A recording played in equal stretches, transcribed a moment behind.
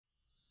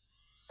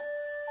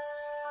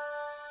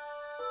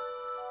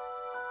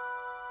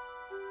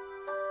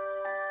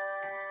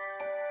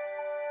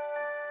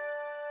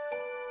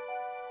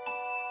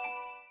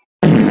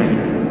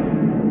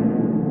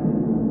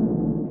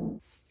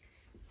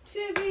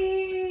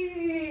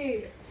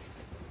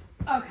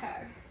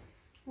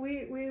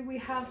we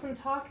have some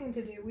talking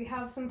to do. We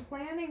have some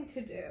planning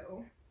to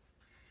do.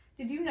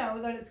 Did you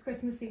know that it's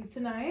Christmas Eve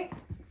tonight?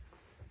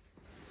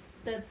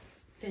 That's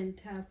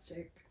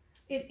fantastic.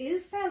 It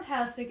is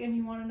fantastic, and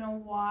you want to know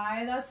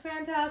why that's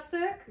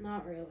fantastic?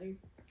 Not really.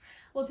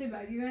 Well, too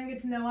bad. You're going to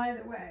get to know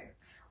either way.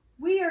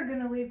 We are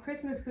going to leave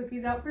Christmas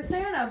cookies out for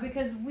Santa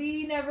because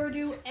we never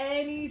do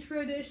any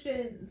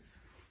traditions.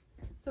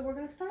 So we're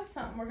going to start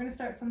some. We're going to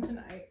start some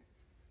tonight.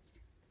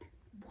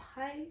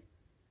 Why?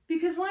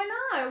 Because why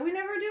not? We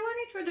never do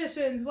any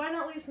traditions. Why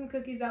not leave some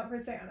cookies out for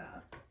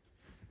Santa?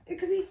 It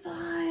could be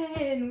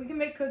fun. We can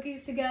make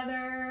cookies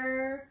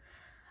together.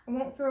 I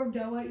won't throw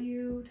dough at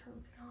you.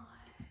 Totally not.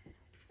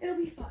 It'll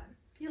be fun.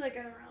 I feel like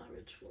I don't really have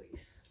a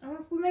choice. And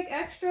if we make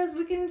extras,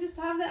 we can just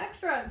have the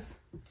extras.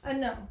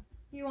 And no,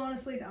 you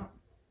honestly don't.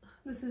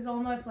 This is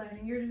all my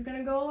planning. You're just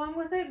gonna go along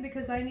with it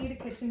because I need a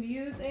kitchen to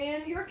use,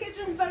 and your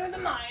kitchen's better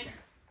than mine.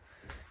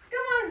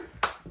 Come on,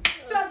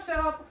 chop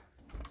shop.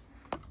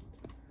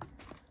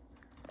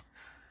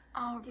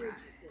 All right. Dear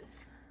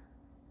Jesus.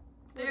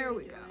 There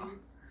we go.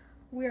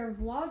 We're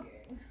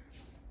vlogging.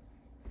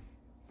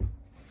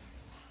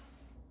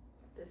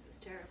 This is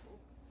terrible.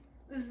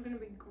 This is gonna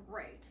be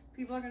great.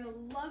 People are gonna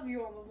love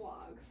you on the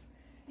vlogs.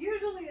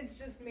 Usually it's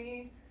just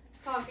me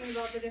talking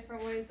about the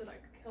different ways that I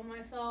could kill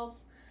myself.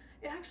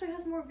 It actually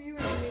has more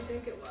viewers than you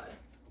think it would.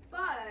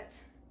 But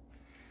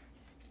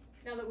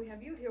now that we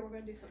have you here, we're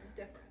gonna do something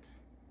different.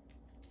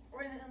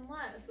 Or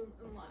unless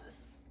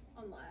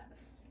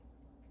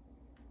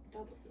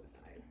double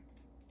suicide.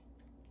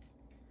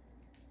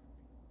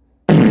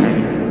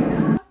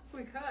 Yeah,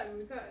 we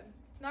could.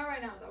 Not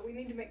right now though. We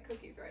need to make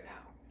cookies right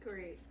now.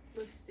 Great.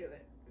 Let's do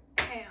it.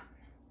 And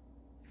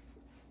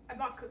I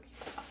bought cookies.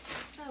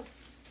 Oh.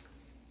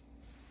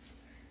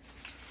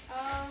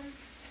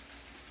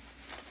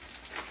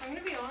 I'm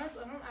gonna be honest,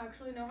 I don't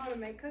actually know how to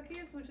make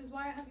cookies, which is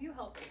why I have you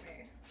helping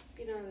me.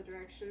 You know the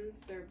directions.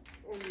 They're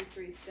only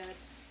 3 steps.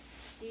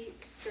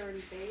 Heat, stir,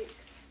 and bake.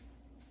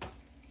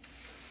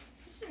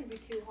 It shouldn't be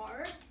too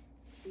hard.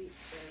 Heat,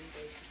 stir, and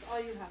bake. That's all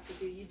you have to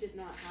do. You did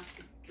not have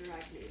to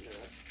drag me into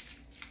this.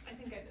 I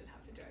think I did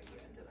have to drag you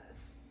into this.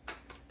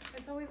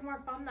 It's always more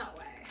fun that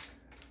way.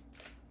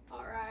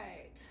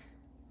 Alright.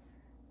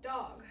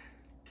 Dog.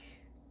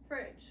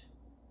 Fridge.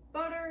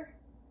 Butter.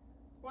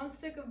 1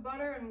 stick of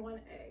butter and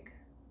 1 egg.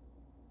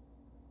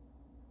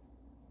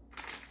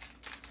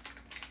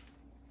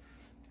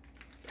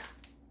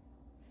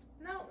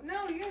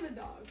 No, you're the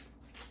dog.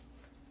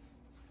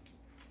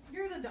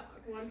 You're the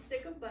dog. 1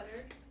 stick of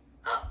butter.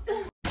 Oh.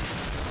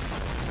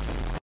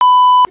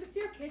 It's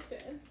your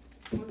kitchen.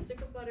 1 stick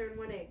of butter and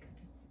 1 egg.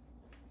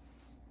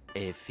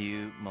 A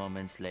few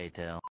moments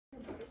later.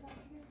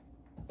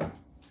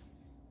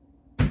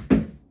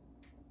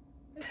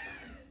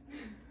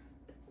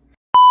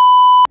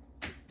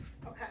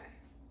 Okay.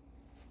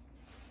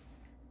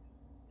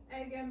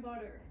 Egg and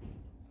butter.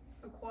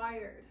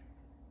 Acquired.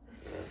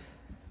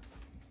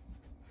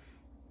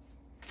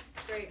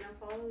 Great, now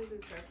follow these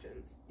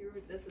instructions.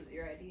 This is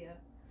your idea.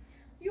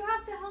 You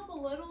have to help a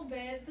little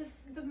bit.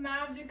 The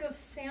magic of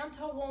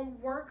Santa won't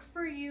work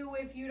for you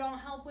if you don't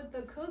help with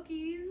the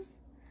cookies.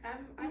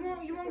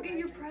 You won't get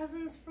your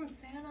presents from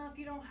Santa if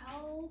you don't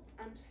help.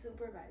 I'm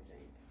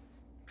supervising.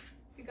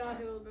 You gotta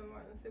do a little bit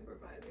more than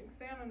supervising.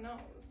 Santa knows.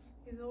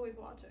 He's always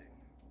watching.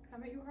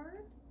 Haven't you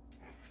heard?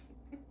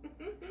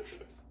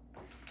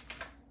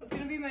 It's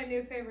gonna be my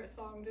new favorite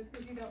song just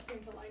because you don't seem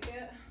to like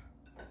it.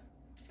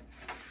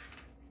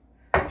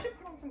 We should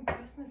put on some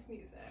Christmas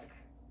music.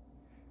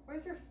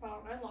 Where's your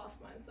phone? I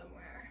lost mine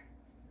somewhere.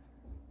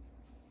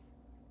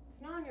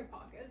 It's not in your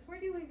pockets. Where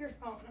do you leave your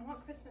phone? I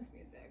want Christmas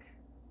music.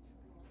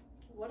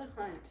 What a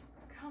hunt.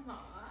 Come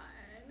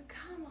on.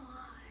 Come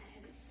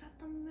on. It's set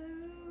the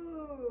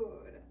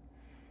mood.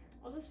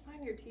 I'll just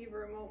find your TV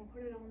remote and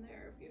put it on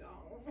there if you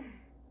don't.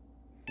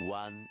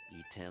 1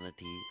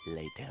 eternity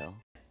later.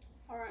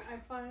 Alright, I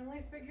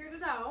finally figured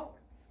it out.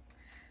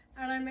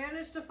 And I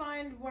managed to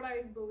find what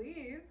I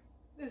believe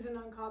is an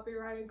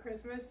uncopyrighted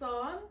Christmas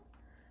song.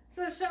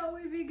 So shall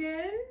we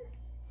begin?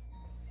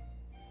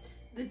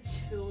 The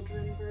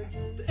children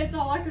version. It's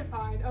all I could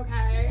find,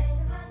 okay?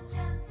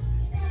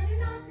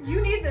 You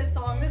need this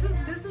song. This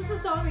is the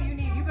song that you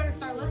need. You better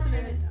start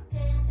listening.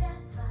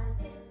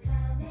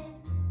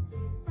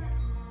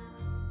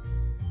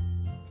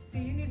 See,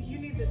 you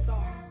need this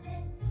song.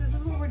 This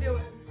is what we're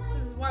doing.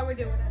 This is why we're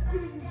doing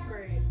it.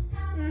 Great.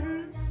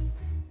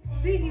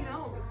 See, he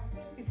knows.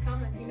 He's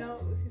coming. He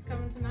knows. He's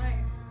coming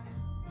tonight.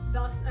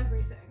 Thus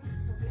everything.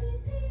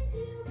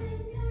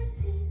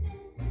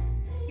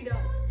 He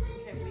does.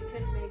 Okay, we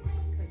can make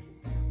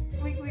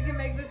cookies. We can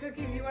make the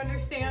cookies. You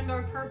understand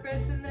our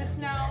purpose in this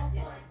now?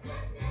 Yes.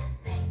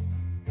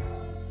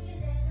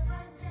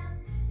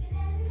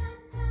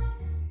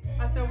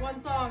 I said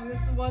 1 song.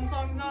 This 1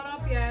 song's not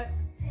up yet.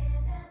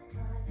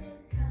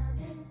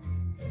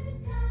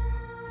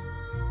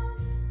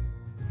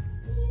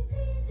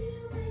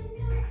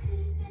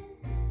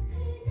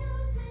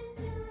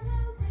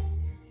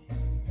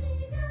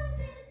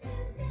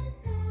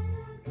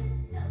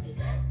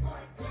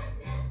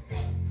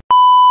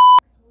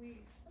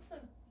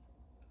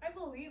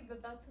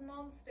 a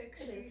non-stick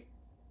sheet. It is.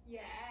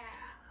 Yeah.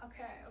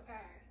 Okay.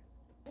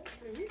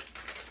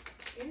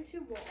 Mm-hmm.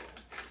 Into wall.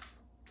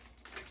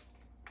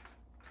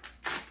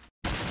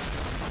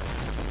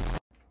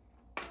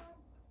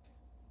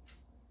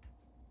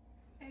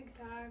 Egg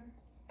time.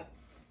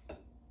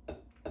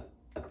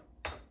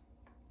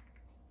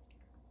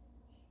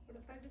 What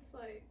if I just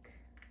like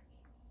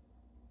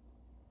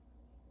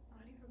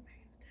not even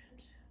paying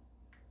attention?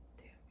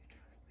 Damn, you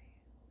trust me.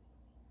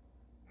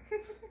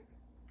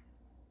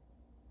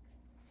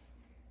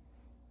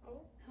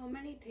 Oh, How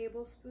many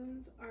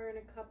tablespoons are in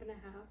a cup and a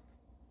half?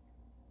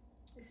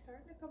 it's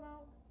starting to come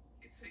out.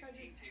 It's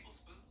 16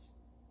 tablespoons.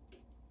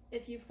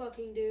 If you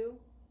fucking do,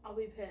 I'll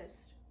be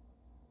pissed.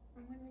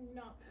 I'm really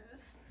not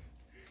pissed.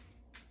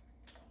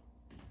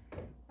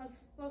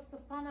 That's the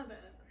fun of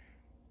it.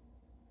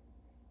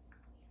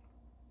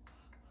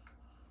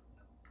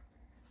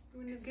 You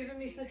wouldn't have given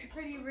me such a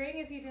pretty ring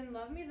if you didn't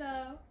love me,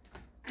 though.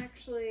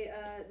 Actually,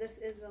 this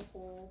is a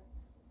whole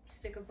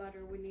stick of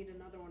butter. We need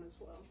another one as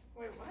well.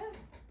 Wait, what?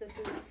 This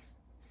is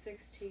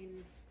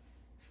 16.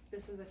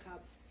 This is a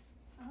cup.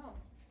 Oh.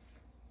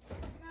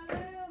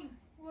 Goddamn.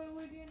 What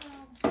would you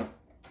know?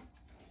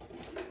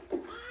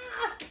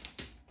 Ah!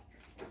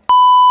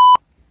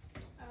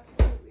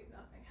 Absolutely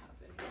nothing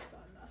happened. You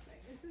saw nothing.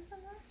 Is this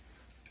enough?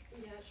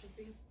 Yeah, it should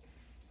be.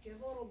 Do you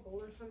have a little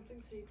bowl or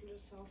something so you can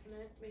just soften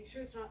it? Make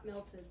sure it's not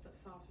melted, but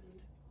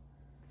softened.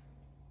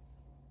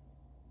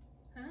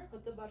 Huh?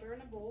 Put the butter in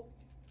a bowl.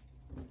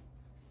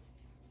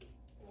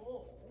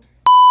 Oh.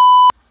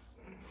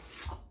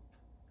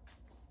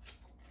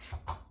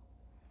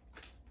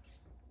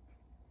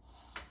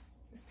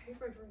 This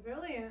paper's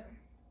resilient.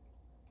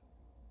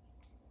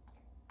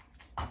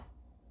 I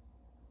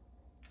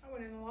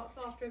went in a lot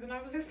softer than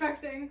I was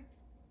expecting.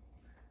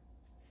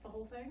 It's the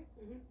whole thing?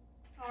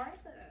 Mm-hmm.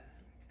 Alright then.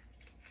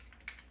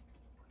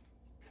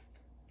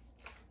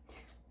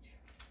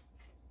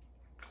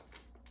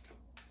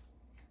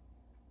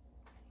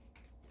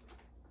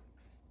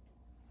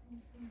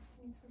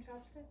 Need some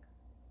chopstick?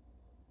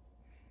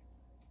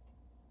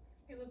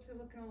 Your lips are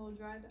looking a little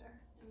dry there.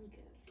 I'm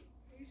good.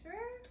 Are you sure?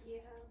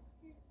 Yeah.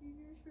 You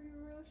sure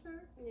you're real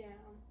sure? Yeah.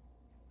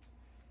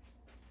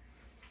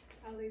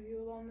 I'll leave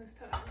you alone this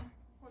time.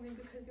 Only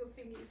because your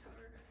fingies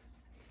hurt.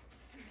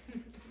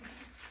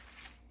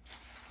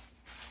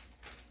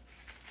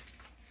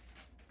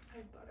 I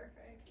have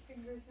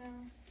fingers now.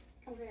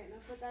 Okay, now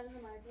put that in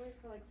the microwave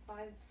for like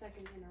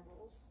 5-second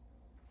intervals.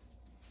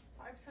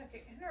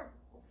 5-second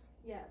intervals.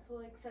 Yeah, so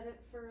like set it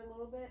for a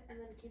little bit and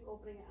then keep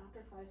opening it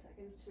after 5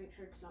 seconds to make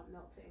sure it's not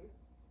melting.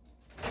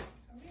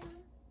 Oh yeah.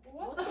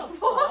 What the the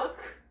fuck?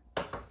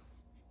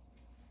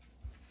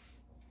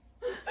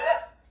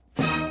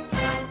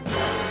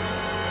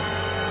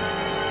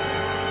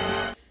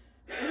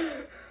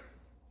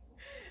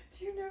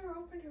 You never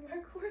opened your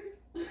microwave?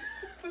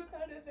 Put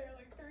that in there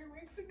like 3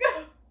 weeks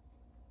ago.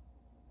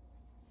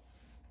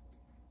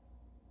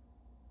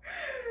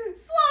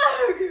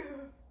 Slug!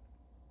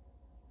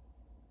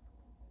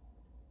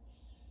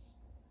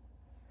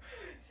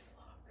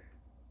 Slug.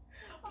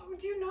 Oh,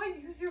 do you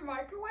not use your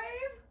microwave?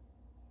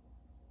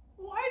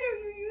 Why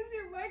don't you use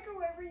your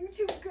microwave? Are you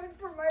too good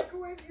for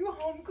microwave? You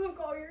home cook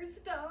all your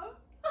stuff?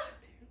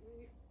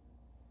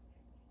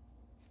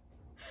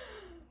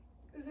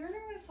 Is there any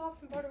way to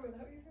soften butter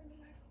without using the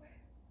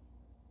microwave?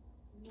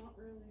 Not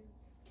really.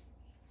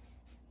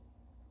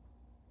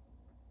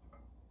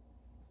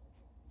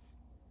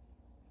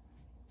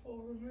 Or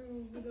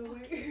remove the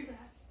What weight. is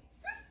that?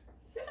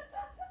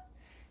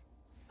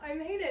 I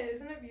made it.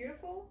 Isn't it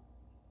beautiful?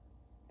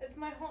 It's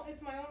my own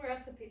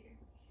recipe.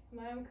 It's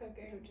my own No,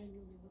 cooking.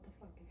 genuinely, what the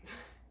fuck is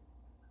that?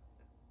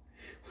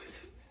 What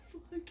the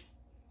fuck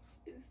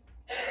is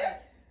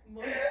that?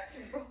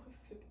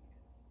 Monstrosity.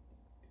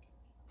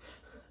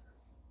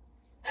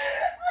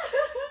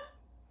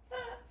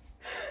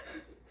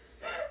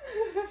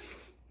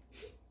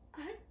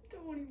 I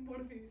don't even want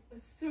to be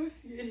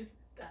associated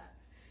with that.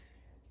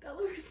 That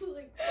looks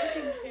like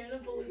fucking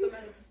cannibalism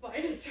at its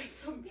finest or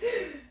something.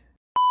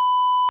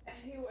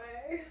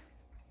 Anyway.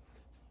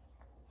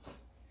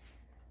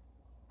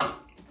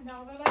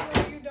 Now that I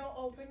know you don't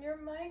open your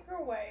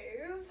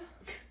microwave,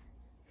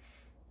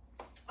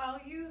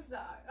 I'll use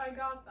that. I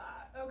got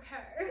that.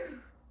 Okay.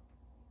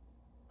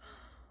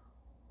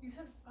 You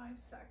said 5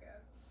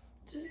 seconds.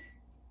 Just...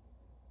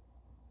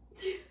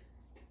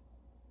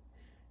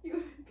 You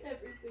make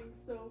everything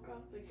so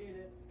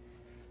complicated.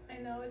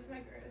 I know, it's my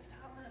greatest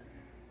talent.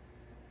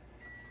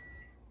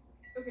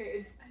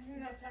 Okay, I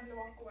didn't have time to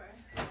walk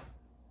away.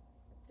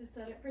 just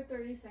set it for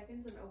 30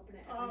 seconds and open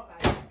it every Oh.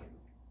 5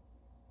 seconds.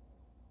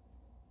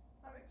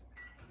 That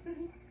makes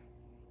sense.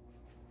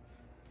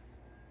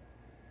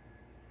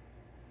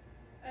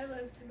 I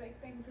live to make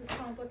things as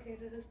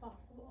complicated as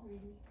possible.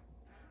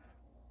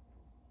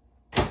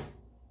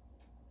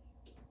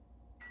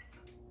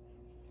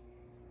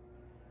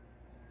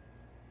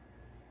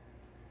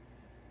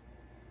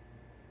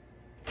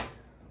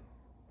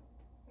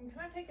 And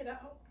can I take it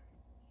out?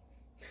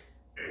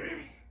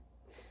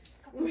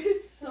 When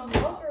it's Some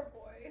soft. poker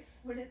voice.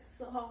 When it's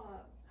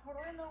soft. How do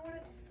I know when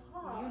it's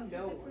soft? You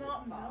know if it's when not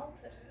it's soft.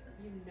 melted.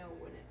 You know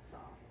when it's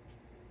soft.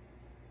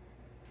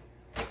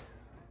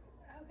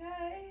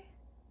 Okay.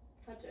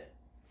 Touch it.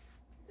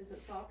 Is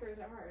it soft or is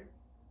it hard?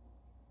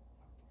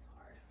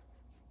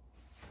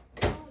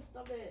 It's hard. Oh,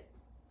 stop it.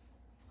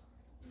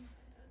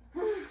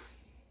 You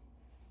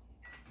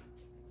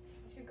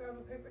should grab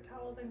a paper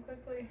towel then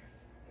quickly.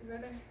 You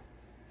ready?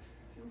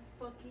 If you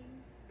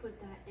fucking put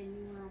that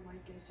anywhere on my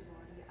face or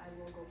body, I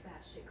will go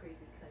batshit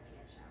crazy because I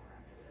can't shower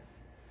after this.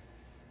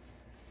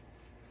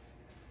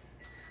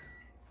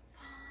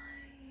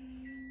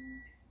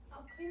 Fine.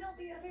 I'll clean out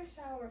the other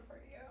shower for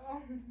you.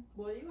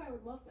 Will you? I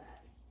would love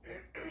that.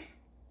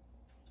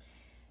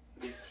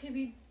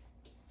 Chibi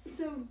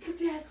so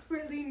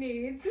desperately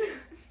needs.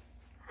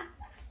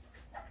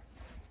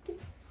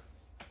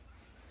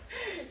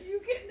 You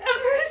can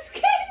never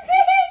escape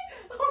it!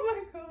 Oh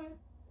my god.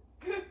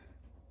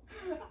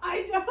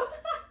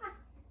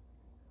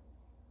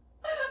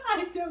 I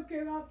don't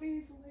give up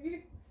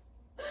easily.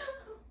 How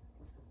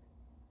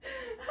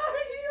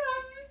do you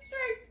have the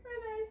strength for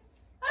this?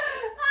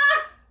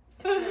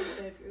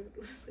 If you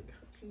lose like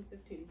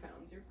 115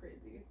 pounds, you're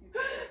crazy if you do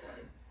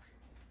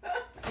that.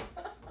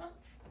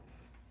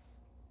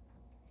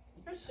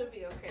 This should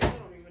be okay. I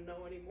don't even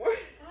know anymore.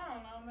 I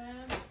don't know,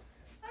 man.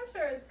 I'm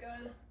sure it's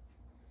good.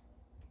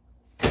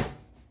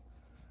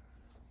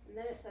 And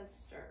then it says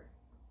stir.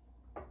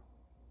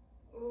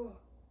 Ooh.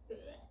 So.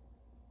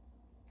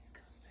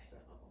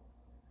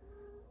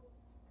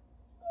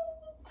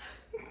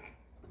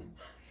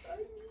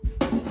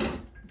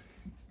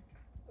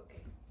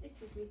 Okay.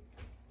 Excuse me.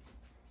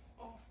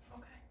 Oh,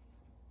 okay.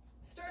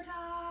 Stir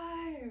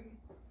time!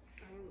 I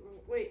don't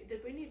know. Wait,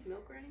 did we need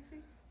milk or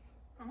anything?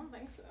 I don't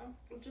think so.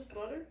 Just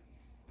butter?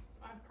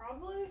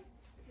 Probably.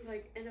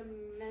 Like an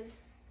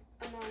immense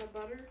amount of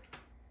butter?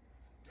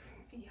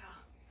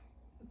 Yeah.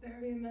 A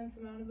very immense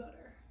amount of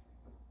butter.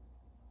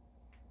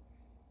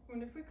 I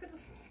wonder if we could have.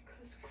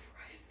 Jesus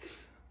Christ.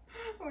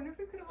 I wonder if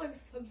we could have, like,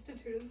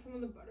 substituted some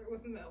of the butter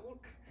with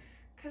milk.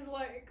 Cause,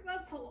 like,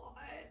 that's a lot.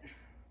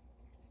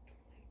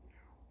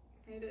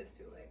 It is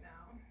too late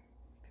now.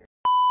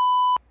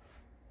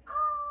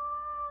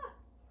 Ah!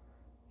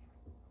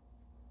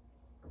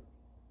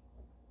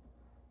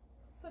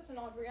 Such an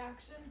odd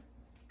reaction.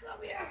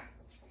 Come here.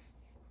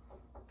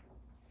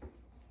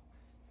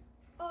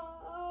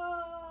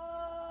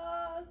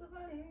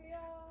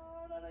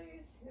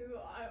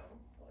 I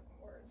don't fucking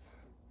words.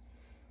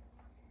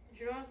 Did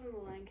you know I was in the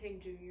Lion King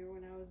Junior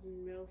when I was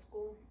in middle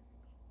school?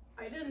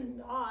 I did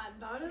not.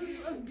 That is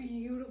a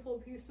beautiful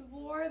piece of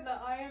lore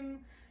that I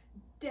am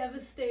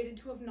devastated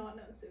to have not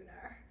known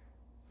sooner.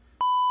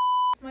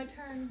 It's my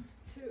turn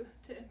to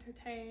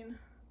entertain.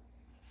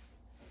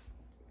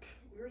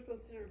 We were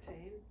supposed to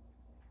entertain.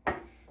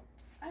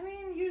 I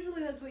mean,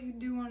 usually that's what you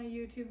do on a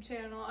YouTube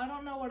channel. I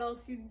don't know what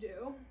else you'd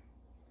do.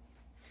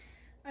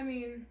 I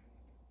mean,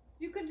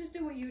 you could just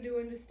do what you do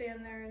and just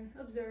stand there and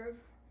observe.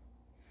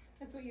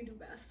 That's what you do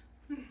best.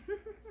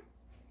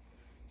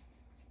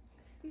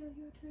 Steal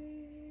your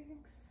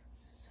drinks.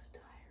 So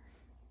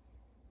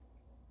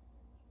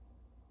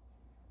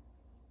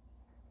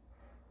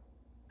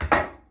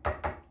tired.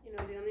 You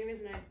know, the only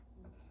reason I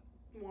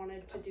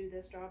wanted to do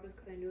this job is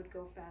because I knew it'd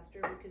go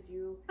faster because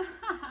you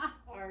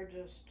are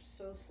just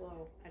so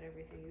slow at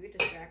everything. You get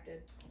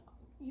distracted.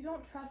 You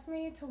don't trust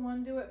me to,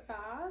 one, do it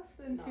fast,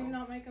 and No. two,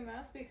 not make a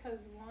mess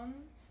because,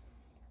 one,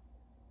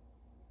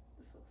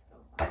 this looks so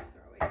fun to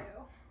throw at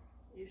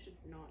you. You should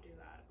not do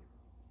that.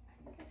 I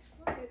think I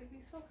should. It'd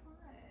be so fun.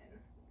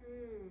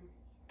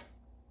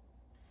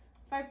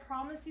 If I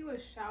promise you a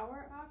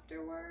shower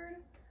afterward,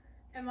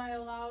 am I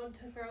allowed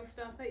to throw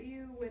stuff at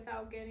you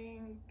without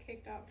getting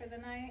kicked out for the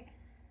night?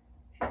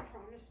 If you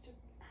promise to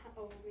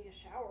owe me a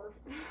shower.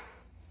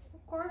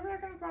 Of course I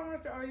can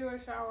promise to owe you a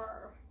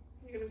shower.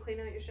 You're gonna clean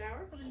out your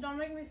shower? Just don't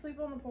make me sleep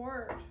on the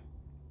porch.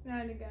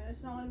 And again,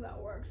 it's not like that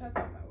works. I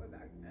found my way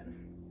back then.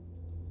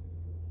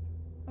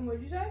 And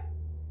what'd you say?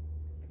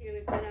 You're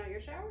gonna clean out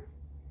your shower?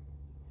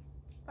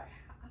 If I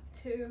have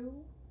to.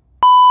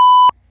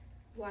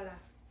 Voila.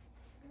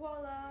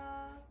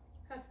 Voila.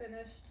 Have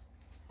finished.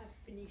 Have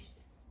finished.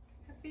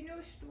 Have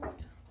finished.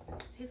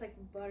 Tastes like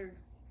butter.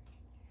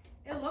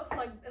 It looks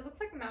like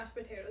mashed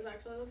potatoes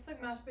actually. It looks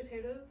like mashed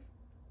potatoes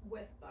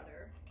with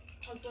butter.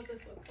 That's what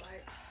this looks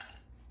like.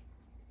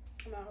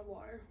 I'm out of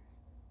water.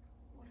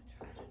 What a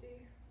tragedy.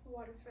 The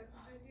water's right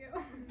behind you.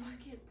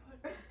 Fucking put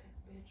that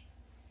bitch.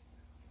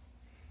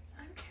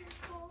 I'm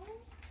careful.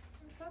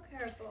 I'm so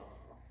careful.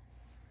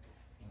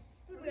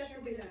 What do we I'm have sure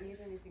to we do don't need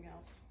next? anything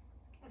else.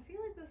 I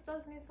feel like this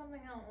does need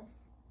something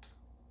else.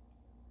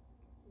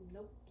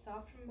 Nope.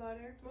 Soft from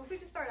butter. What if we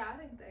just start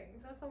adding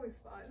things? That's always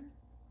fun.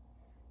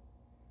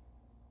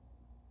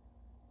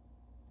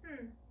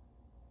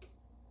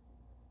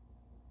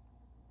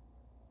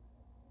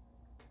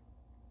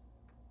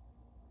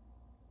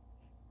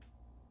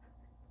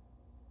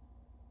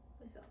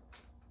 What's up?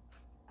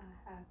 I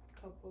have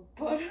a cup of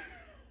butter.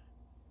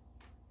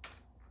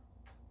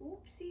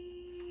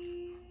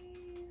 Oopsies.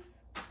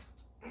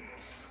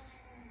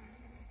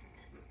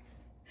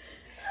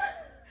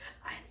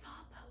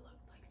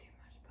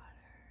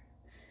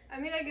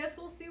 mean, I guess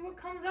we'll see what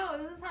comes out.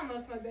 This is how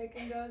most of my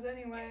baking goes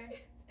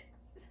anyway.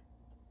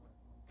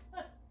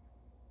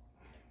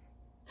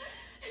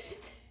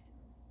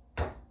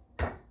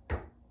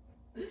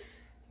 Do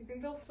you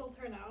think they'll still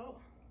turn out?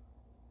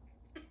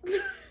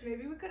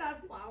 Maybe we could add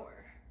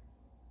flour.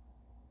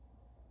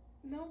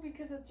 No,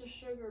 because it's a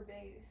sugar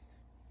base.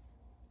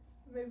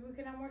 Maybe we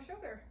can add more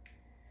sugar.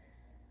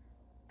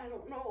 I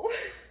don't know.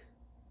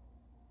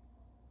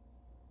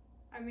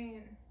 I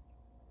mean,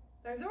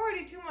 there's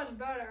already too much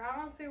butter. I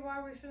don't see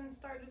why we shouldn't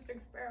start just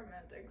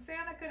experimenting.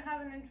 Santa could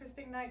have an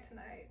interesting night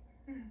tonight.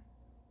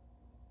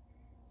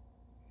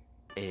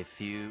 A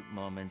few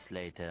moments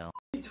later.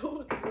 I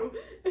told you.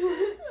 It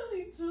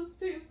literally just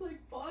tastes like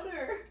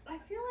butter. I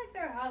feel like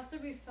there has to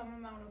be some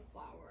amount of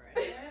flour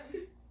in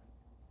it.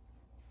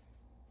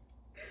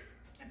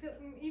 I feel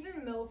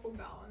even milk will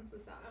balance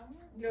this out.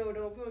 No,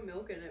 don't put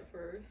milk in it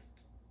first.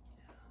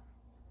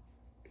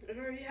 It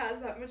already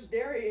has that much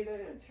dairy in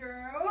it.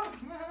 True.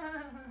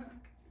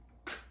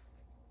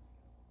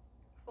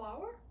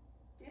 Flour?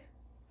 Yeah.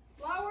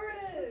 Flour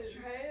it is. Let's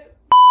try it.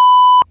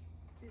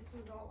 This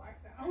was all I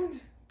found.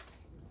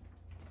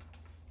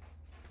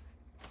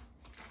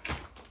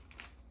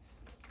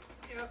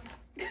 Yep.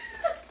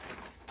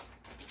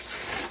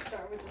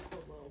 Start with just a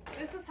little bit.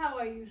 This is how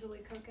I usually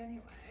cook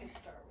anyway.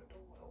 Start with a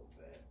little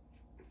bit.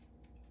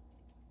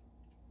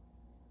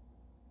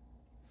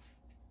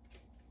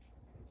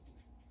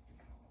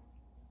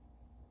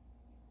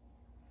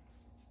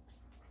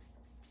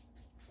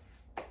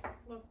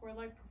 Look, we're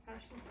like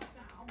professionals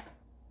now.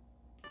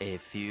 A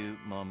few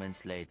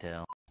moments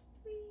later.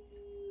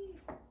 Whee!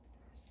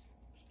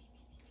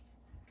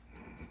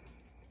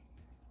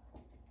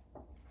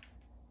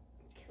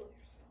 Kill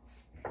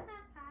yourself.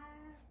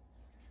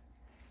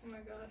 Oh my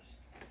gosh.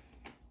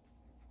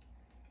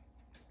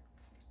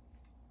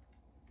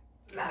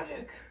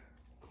 Magic.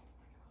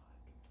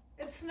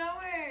 It's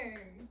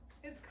snowing!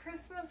 It's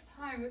Christmas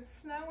time, it's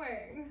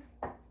snowing.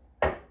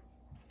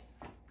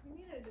 We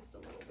needed just a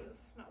little bit of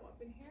snow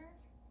up in here.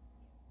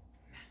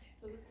 Magic.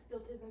 Does it still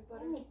taste like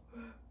butter? Ooh.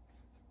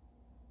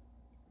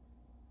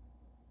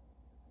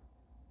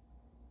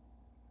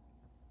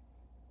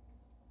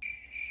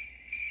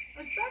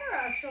 It's better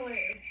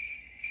actually.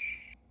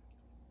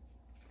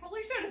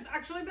 Holy shit, it's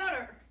actually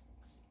better.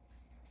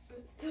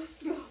 It still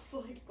smells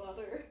like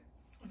butter.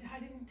 I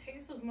didn't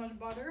taste as much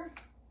butter. I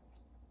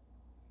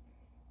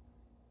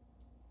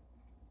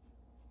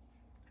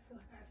feel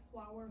like I have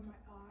flour in my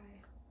eye.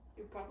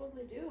 You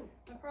probably do.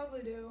 I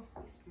probably do.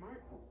 You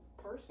smart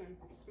person.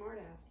 Smart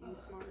ass. You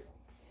smart.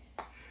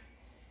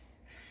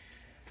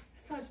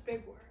 Such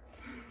big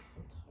words. I'm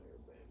so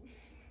tired, babe.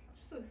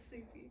 So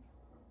sleepy.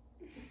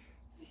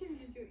 You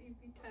need your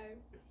EP time.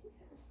 Yes.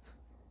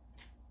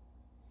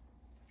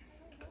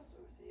 I'm also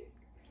sick.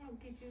 I'll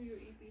give you your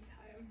EP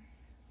time.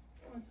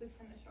 Once we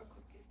finish our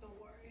cookies, don't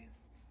worry.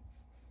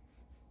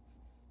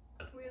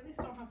 We at least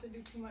don't have to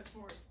do too much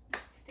more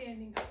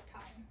standing up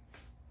time.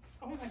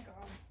 Oh my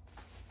god.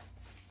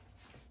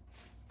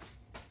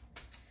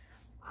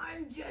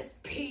 I'm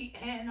just Pete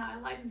and I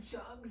like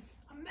jugs.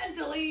 I'm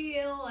mentally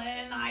ill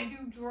and I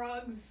do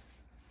drugs.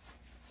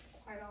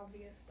 Quite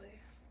obviously.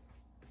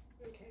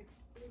 Okay.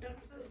 I'm done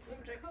with this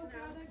project Coke now.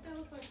 addict, that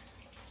was like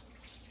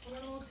a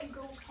little to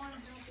go fun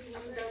healthy.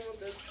 I'm done with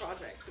this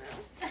project now.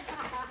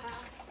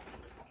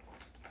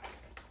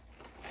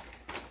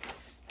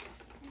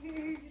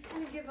 You're just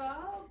gonna give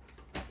up?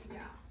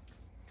 Yeah.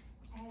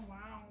 Oh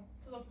wow.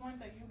 To the point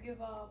that you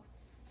give up.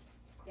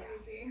 Yeah.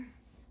 Crazy.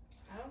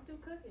 I don't do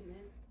cooking,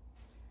 man.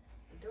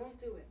 I don't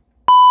do it.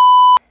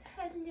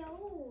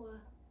 Hello.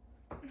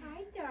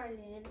 Hi,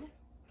 darling.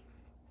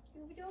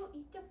 You don't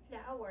eat the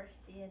flour,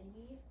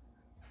 silly.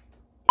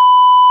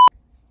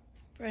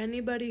 For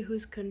anybody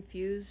who's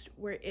confused,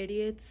 we're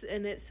idiots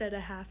and it said a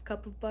half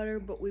cup of butter,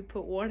 but we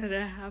put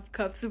 1.5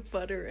 cups of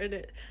butter in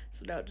it.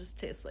 So now it just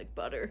tastes like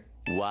butter.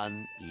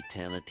 One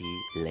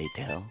eternity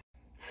later.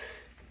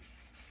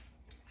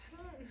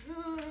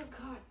 Oh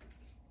god.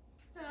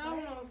 I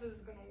don't know if this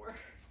is gonna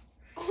work.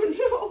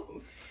 Oh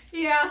no!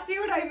 Yeah, see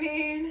what I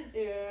mean?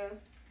 Yeah.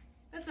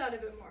 Let's add a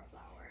bit more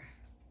flour.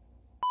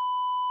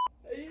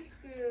 I'm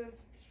just gonna,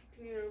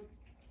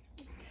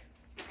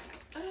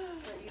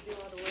 let you do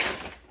all the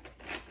work.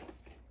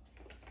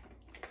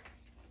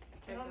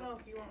 I don't know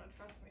if you want to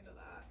trust me to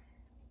that.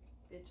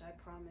 Bitch, I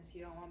promise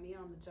you don't want me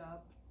on the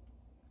job.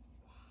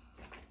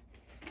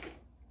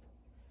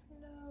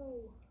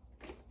 Snow.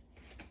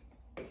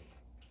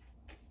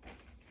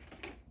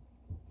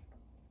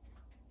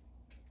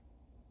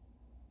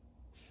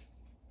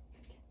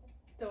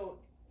 Don't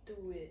do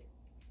it.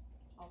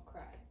 I'll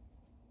cry.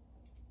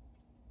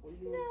 Will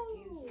you No.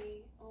 abuse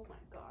me? Oh my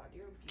god,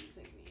 you're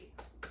abusing me.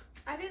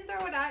 I didn't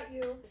throw it at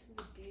you. This is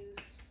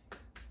abuse.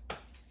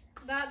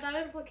 That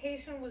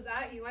implication was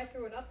at you. I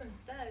threw it up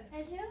instead.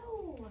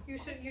 Hello. You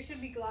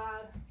should be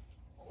glad.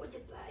 Oh, the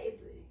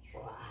baby.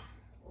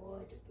 Oh,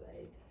 the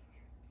baby.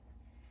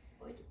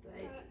 Oh, the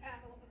baby. Gotta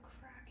add all the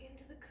crack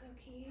into the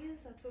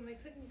cookies. That's what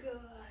makes it good.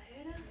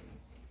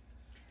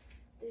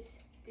 This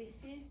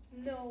is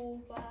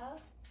Nova.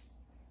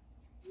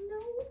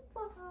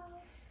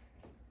 Nova.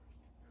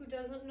 Who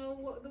doesn't know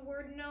what the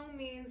word no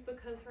means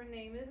because her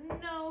name is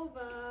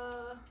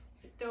Nova.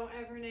 Don't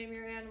ever name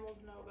your animals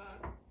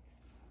Nova.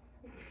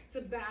 It's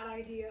a bad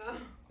idea.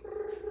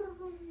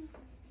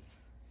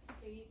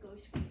 There you go,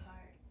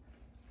 sweetheart.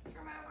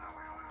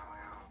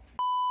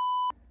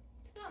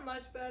 It's not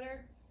much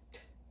better.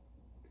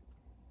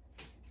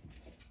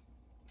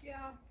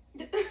 Yeah.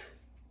 This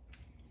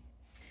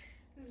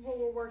is what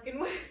we're working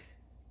with.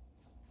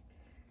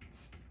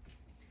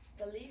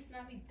 Feliz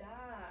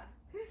Navidad.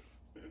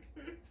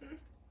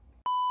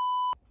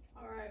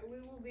 Alright, we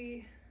will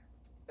be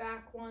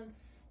back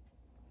once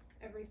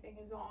everything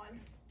is on.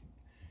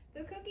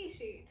 The cookie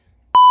sheet.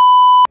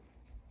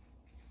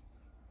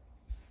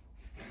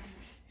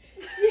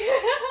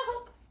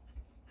 Yeah!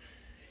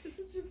 This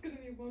is just gonna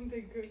be one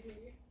big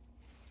cookie.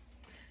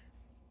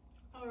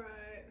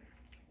 Alright.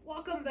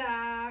 Welcome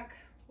back.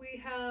 We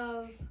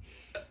have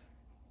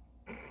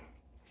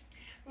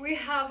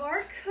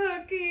our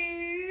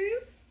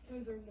cookies.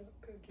 Those are not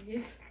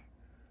cookies.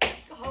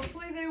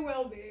 Hopefully they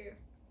will be.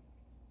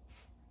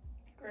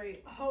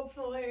 Great.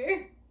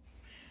 Hopefully.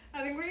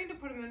 I think we need to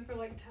put them in for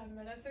like 10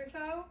 minutes or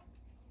so.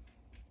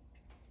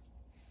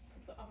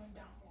 Put the oven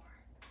down more.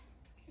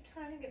 You're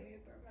trying to get me to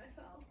burn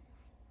myself.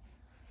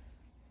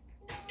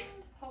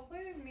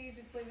 Hopefully me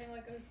just leaving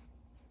like a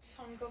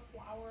chunk of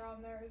flour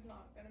on there is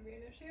not going to be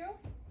an issue.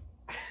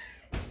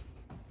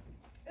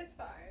 It's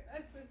fine.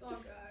 It's all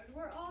good.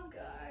 We're all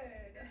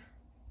good.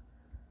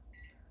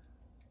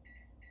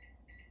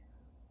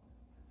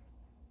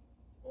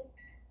 Oh.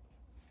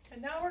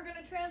 And now we're going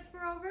to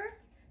transfer over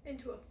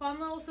into a fun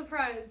little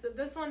surprise that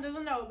this one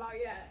doesn't know about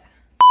yet.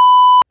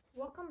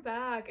 Welcome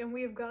back, and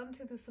we have gotten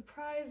to the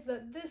surprise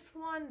that this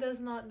one does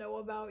not know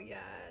about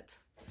yet.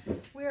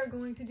 We are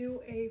going to do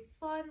a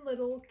fun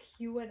little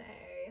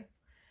Q&A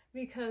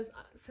because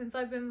since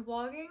I've been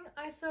vlogging,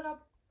 I set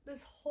up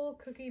this whole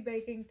cookie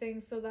baking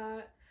thing so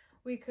that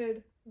we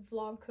could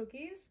vlog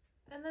cookies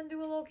and then do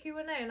a little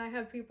Q&A, and I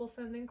have people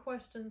sending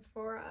questions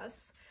for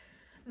us.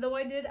 Though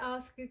I did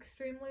ask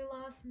extremely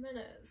last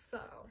minute,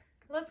 so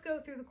let's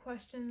go through the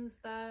questions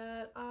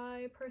that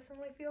I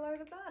personally feel are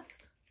the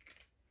best.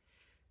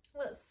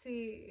 Let's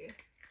see.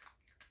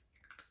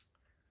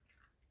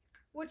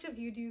 Which of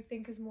you do you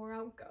think is more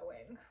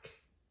outgoing?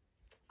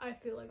 I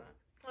feel like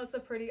that's a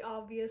pretty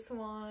obvious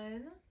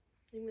one.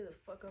 Leave me the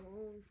fuck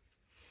alone.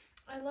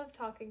 I love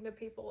talking to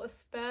people,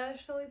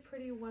 especially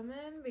pretty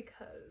women,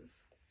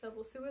 because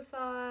double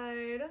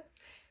suicide.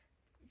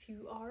 If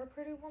you are a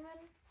pretty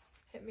woman,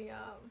 hit me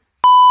up.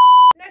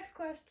 Next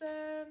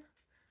question.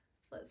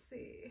 Let's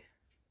see.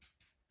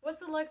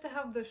 What's it like to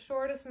have the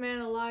shortest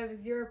man alive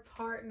as your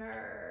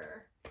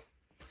partner?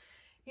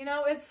 You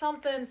know, it's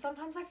something.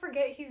 Sometimes I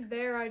forget he's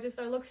there. I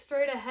look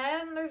straight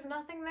ahead and there's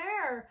nothing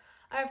there.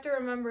 I have to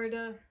remember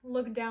to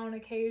look down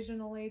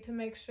occasionally to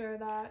make sure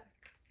that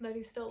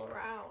he's still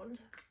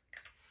around.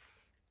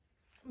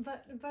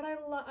 But I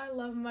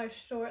love my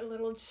short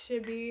little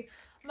chibi.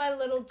 My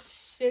little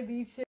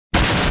chibi.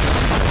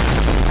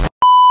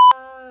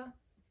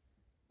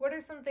 What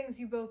are some things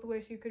you both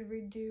wish you could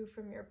redo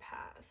from your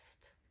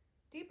past?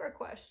 Deeper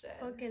question.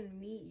 Fucking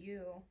meet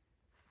you.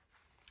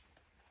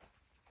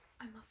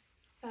 I'm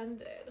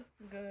offended.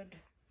 Good.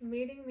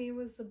 Meeting me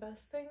was the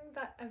best thing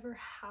that ever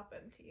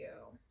happened to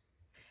you.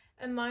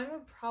 And mine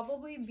would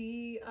probably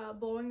be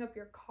blowing up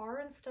your car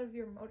instead of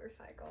your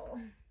motorcycle.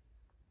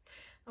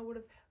 It would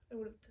have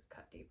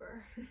cut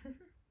deeper.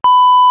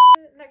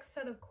 Next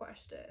set of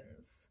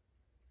questions.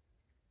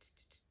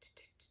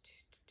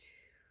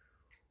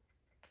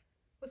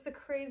 What's the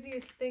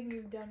craziest thing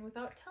you've done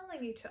without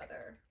telling each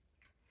other?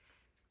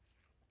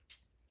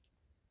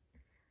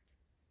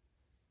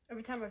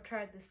 Every time I've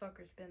tried, this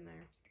fucker's been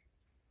there.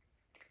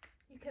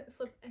 You can't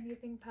slip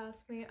anything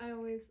past me. I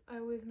always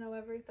know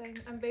everything.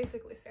 I'm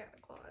basically Santa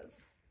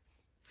Claus.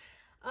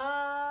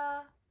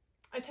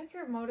 I took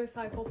your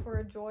motorcycle for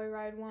a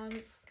joyride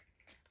once.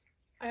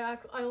 I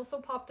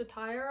also popped a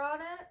tire on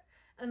it,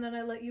 and then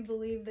I let you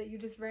believe that you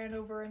just ran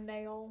over a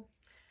nail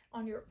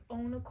on your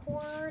own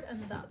accord,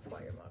 and that's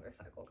why your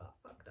motorcycle got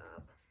fucked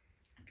up.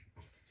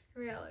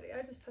 In reality,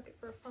 I just took it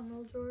for a fun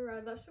little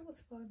joyride. That shit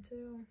was fun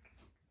too.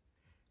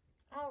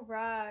 All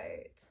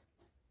right.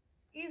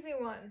 Easy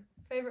one.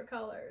 Favorite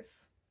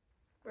colors?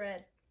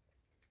 Red.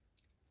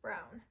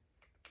 Brown.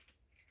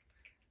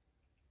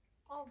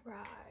 All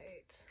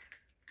right.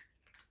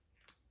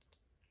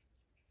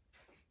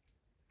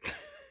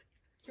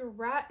 Your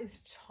rat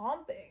is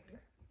chomping.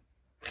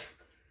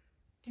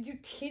 Did you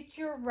teach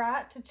your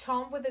rat to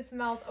chomp with its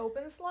mouth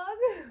open, Slug?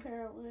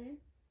 Apparently.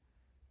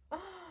 Oh,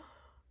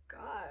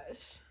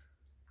 gosh.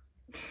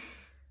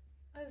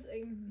 That is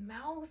a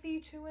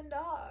mouthy chewing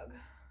dog.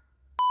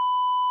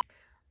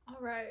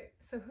 Alright,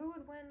 so who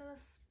would win in a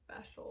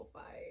special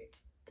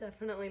fight?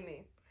 Definitely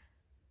me.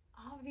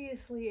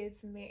 Obviously,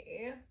 it's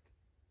me.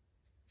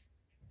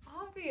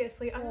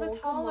 Obviously, I'm the Come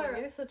taller.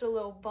 on, you're such a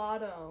little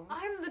bottom.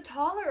 I'm the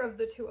taller of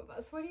the two of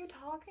us. What are you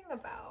talking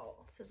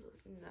about?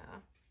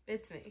 Nah,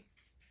 it's me.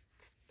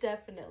 It's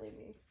definitely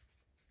me.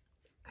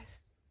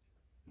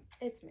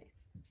 It's me.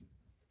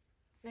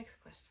 Next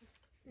question.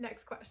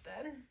 Next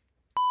question.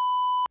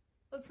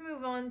 Let's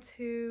move on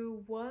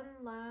to one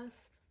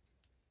last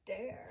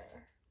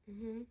dare.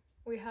 Mm-hmm.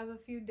 We have a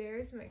few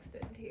dares mixed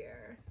in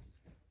here.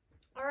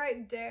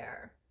 Alright,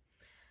 dare.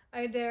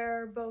 I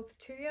dare both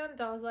Chuuya and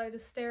Dazai to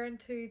stare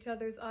into each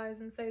other's eyes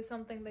and say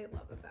something they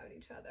love about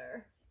each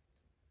other.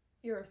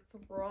 You're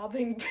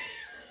throbbing.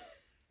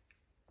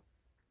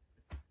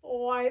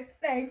 Why,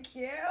 thank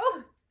you.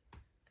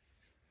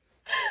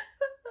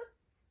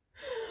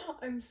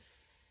 I'm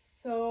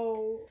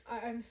so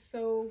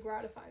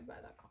gratified by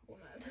that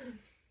compliment.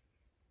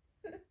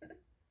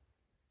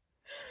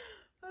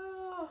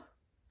 Oh.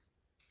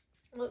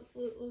 Let's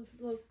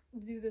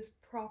do this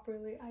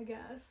properly, I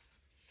guess.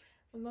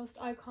 The most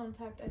eye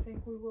contact I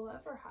think we will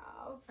ever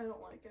have. I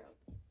don't like it.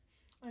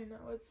 I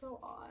know, it's so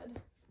odd.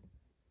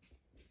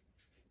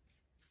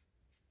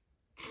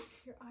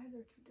 Your eyes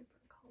are two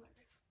different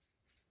colors.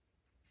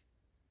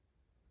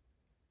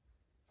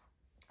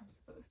 I'm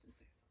supposed to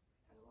say something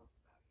I love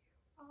about you.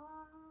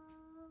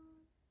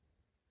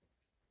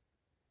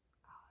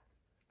 I'm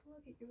supposed to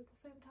look at you at the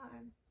same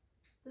time.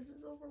 This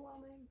is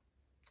overwhelming.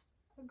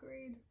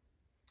 Agreed.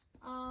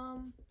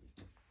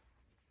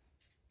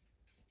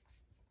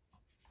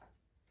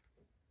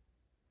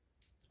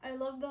 I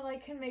love that I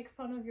can make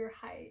fun of your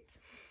height.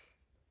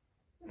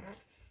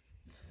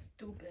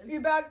 Stupid.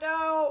 You backed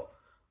out!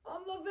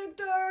 I'm the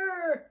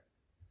victor!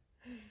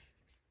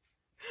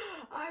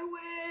 I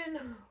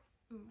win!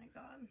 Oh my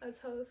god. That's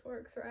how this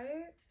works,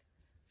 right?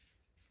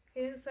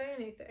 He didn't say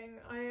anything.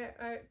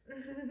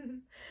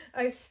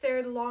 I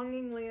stared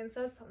longingly and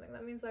said something.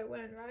 That means I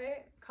win,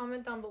 right?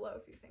 Comment down below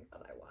if you think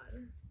that I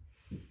won.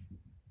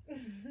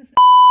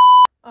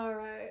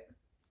 Alright.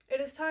 It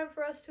is time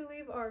for us to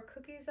leave our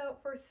cookies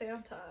out for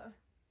Santa.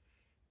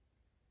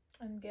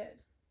 And get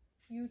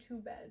you to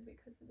bed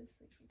because it is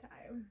sleepy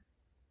time.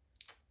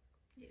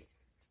 Yes.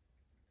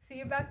 See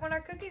you back when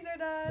our cookies are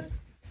done.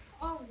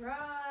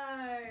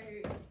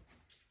 Alright.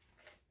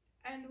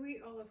 And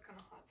oh, that's kind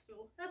of hot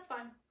still. That's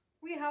fine.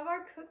 We have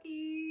our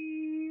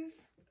cookies.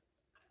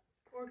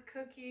 Or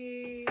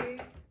cookie.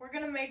 We're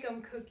gonna make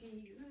them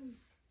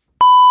cookies.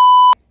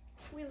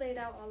 We laid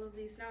out all of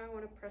these. Now I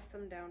want to press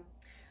them down.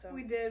 So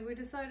We did. We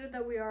decided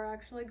that we are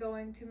actually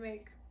going to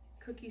make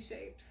cookie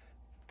shapes.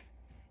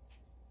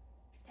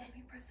 Let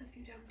me press a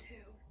few down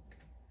too.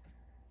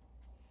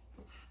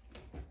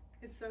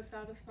 It's so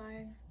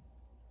satisfying.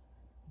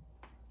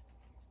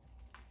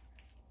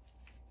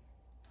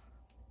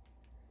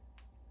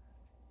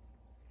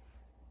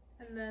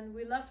 And then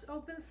we left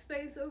open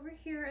space over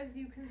here, as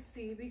you can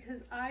see,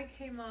 because I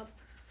came up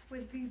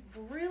with the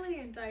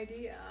brilliant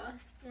idea.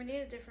 we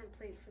need a different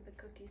plate for the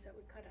cookies that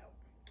we cut out.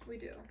 We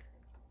do.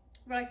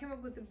 But I came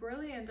up with the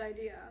brilliant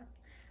idea.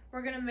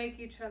 We're gonna make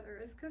each other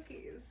as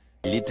cookies.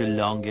 A little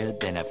longer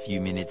than a few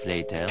minutes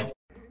later.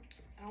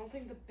 I don't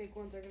think the big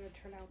ones are gonna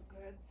turn out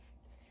good.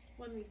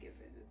 Let me give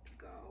it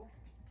a go.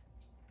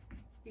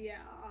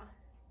 Yeah.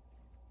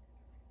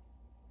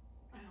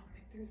 I don't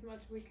think there's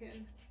much we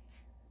can.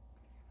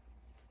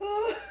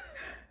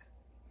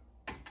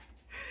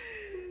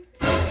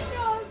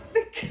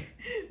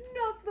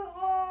 Not the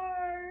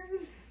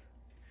arms.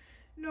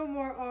 No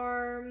more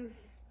arms.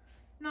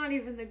 Not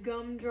even the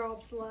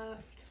gumdrops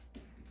left.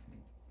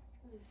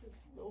 This is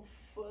little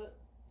foot.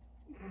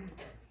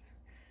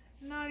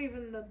 Not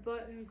even the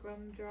button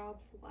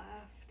gumdrops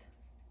left.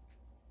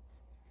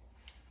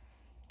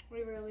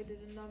 We really did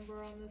a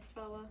number on this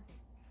fella.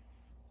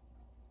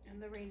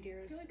 And the reindeer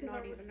is Really, 'cause not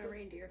that was even a just-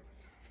 reindeer.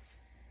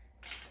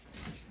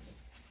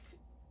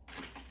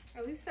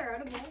 At least they're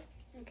edible.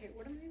 Okay,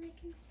 what am I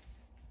making?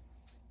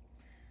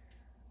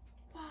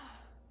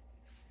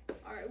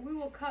 Alright, we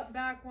will cut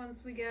back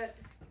once we get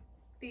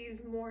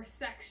these more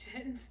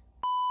sectioned.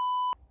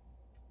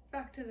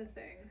 Back to the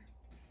thing.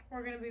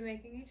 We're gonna be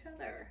making each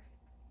other.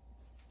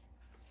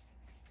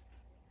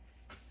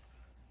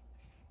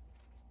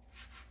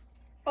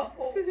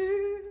 Uh-oh.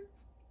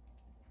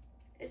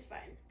 It's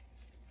fine.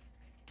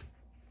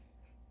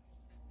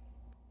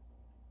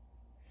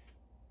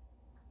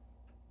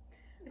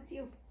 It's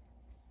you.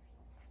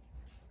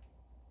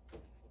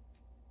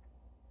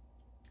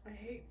 I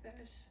hate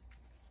fish.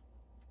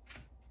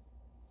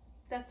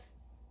 That's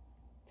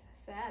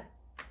sad.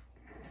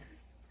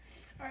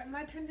 Alright,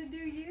 my turn to do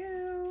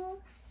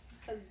you.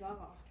 Huzzah.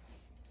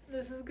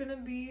 This is gonna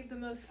be the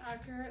most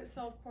accurate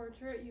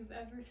self-portrait you've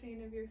ever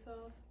seen of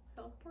yourself.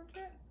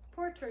 Self-portrait?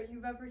 Portrait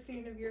you've ever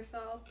seen of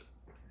yourself.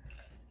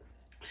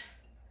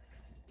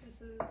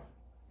 This is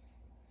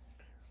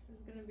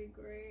gonna be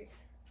great.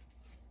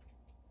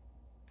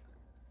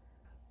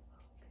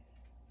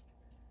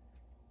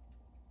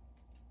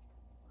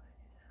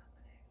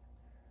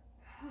 What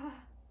is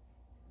happening?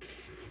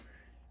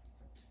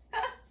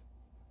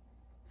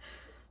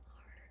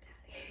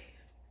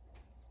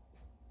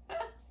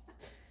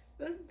 Is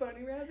that a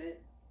bunny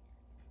rabbit?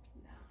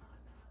 No.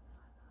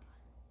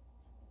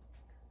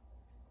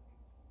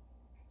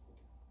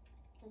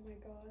 Oh my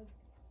god.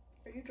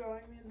 Are you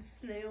drawing me as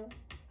a snail?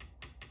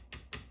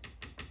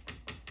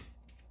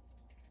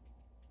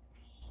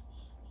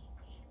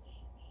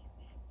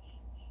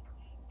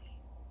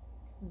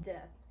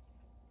 Death.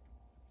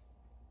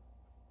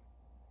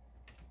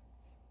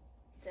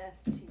 Death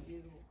to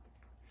you.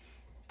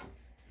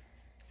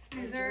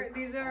 These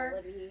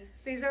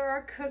are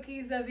our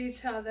cookies of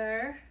each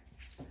other.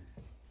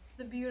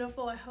 The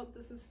beautiful, I hope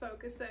this is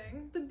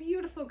focusing. The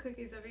beautiful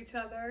cookies of each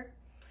other.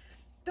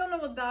 Don't know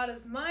what that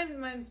is.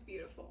 Mine's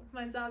beautiful.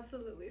 Mine's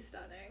absolutely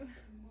stunning. It's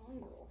a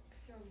mongrel.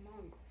 Because you're a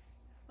mongrel.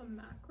 A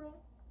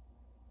mackerel?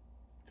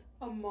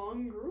 A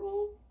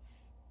mongrel?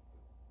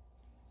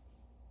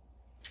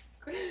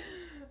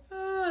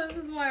 This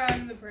is why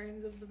I'm the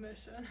brains of the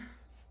mission.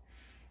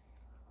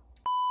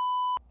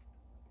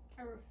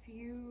 I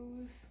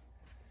refuse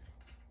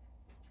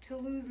to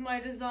lose my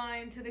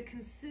design to the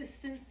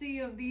consistency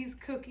of these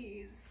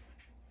cookies.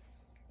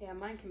 Yeah,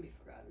 mine can be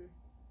forgotten.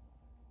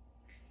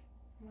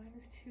 Mine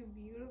is too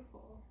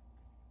beautiful.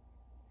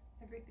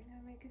 Everything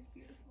I make is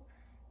beautiful.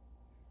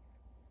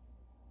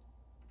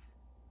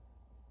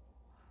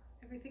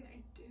 Everything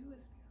I do is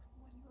beautiful.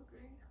 When you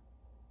agree?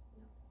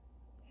 No.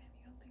 Damn,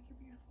 you don't think you're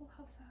beautiful?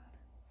 How sad.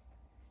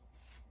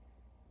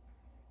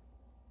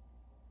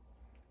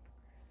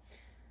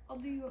 I'll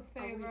do you a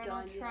favor and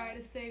I'll try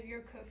to save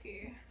your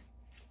cookie.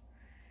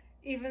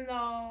 Even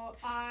though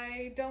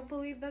I don't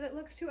believe that it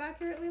looks too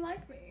accurately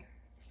like me.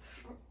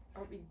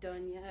 Are we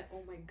done yet?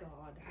 Oh my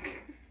god.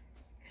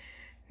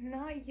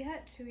 Not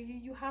yet,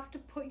 Chuuya. You have to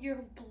put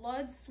your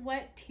blood,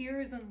 sweat,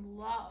 tears, and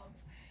love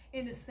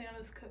into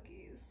Santa's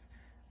cookies,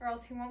 or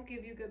else he won't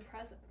give you good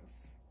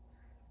presents.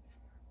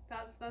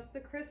 That's the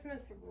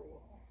Christmas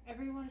rule.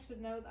 Everyone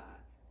should know that.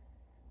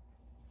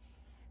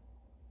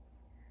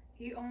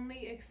 He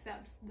only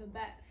accepts the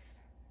best.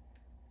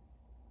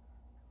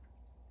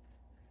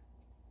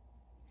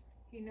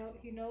 He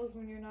knows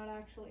when you're not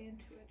actually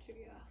into it,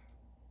 Chuuya.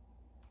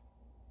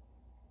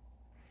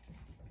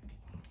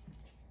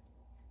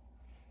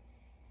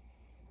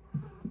 I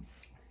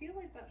feel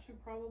like that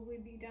should probably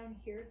be down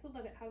here so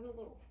that it has a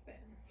little fin.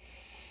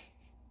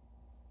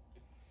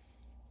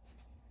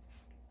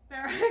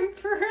 There,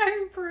 I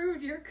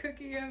improved your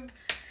cookie of,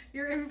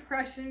 your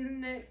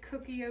impressionate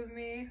cookie of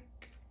me.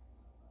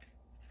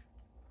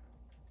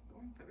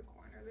 Going for the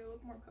corner, they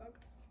look more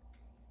cooked.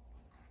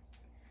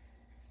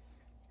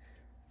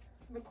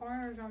 The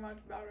corners are much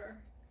better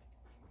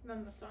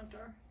than the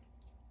center.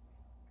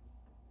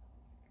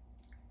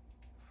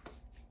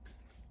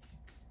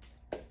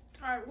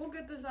 Alright, we'll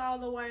get this out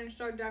of the way and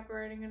start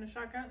decorating in a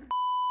second.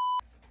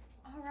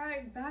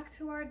 Alright, back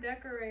to our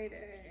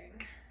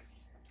decorating.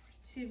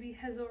 Chibi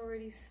has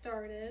already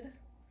started.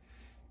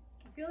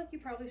 I feel like you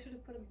probably should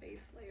have put a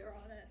base layer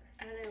on it.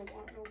 I didn't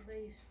want no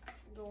base.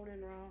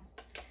 Golden raw.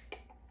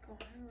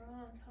 Golden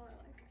raw, that's how I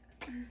like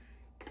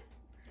it.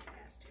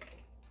 Has to.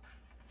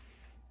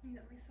 You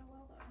know me so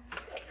well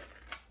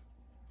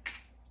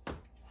though.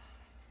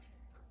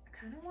 I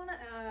kind of want to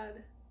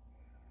add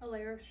a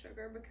layer of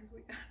sugar because we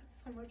added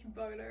so much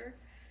butter.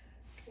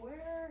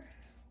 Where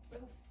the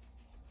f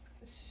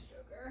is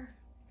sugar?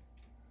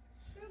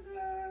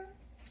 Sugar!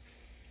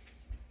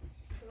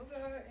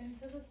 Sugar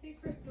into the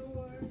secret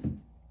door. It's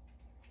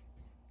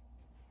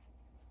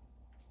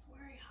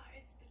where he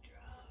hides the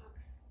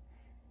drugs.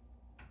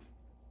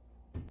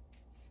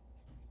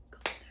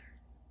 Glitter.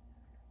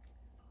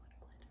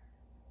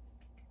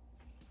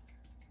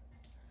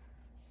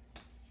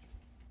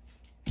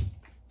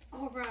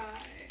 Oh, glitter.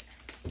 Alright.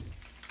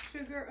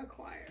 Sugar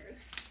acquired.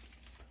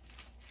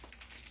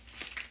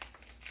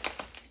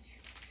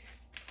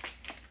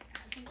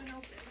 Hasn't been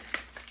opened.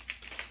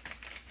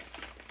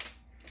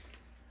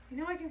 You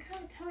know, I can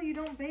kind of tell you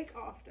don't bake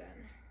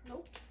often.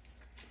 Nope.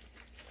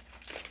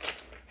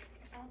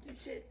 I'll do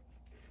shit.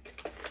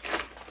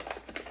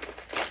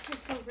 You're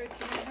so rich,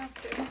 you don't have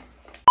to.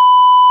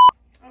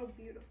 Oh,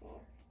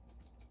 beautiful.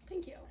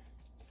 Thank you.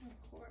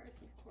 Of course,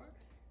 of course.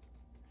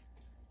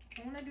 I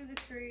want to do the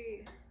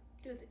tree.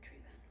 Do the tree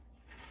then.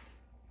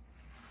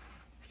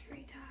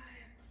 Tree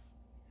time.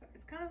 Sorry,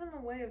 it's kind of in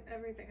the way of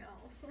everything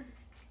else.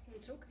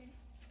 It's okay.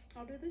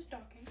 I'll do the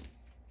stocking.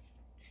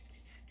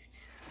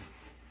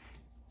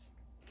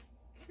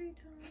 Tree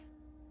time.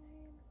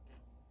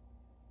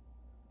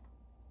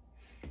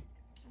 It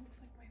looks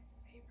like my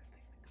favorite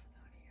thing that comes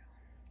out of you.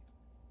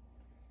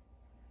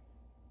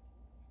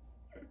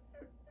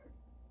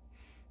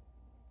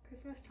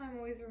 Christmas time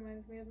always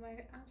reminds me of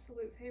my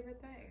absolute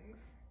favorite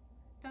things.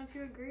 Don't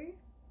you agree?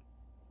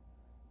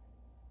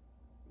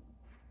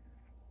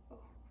 Oh.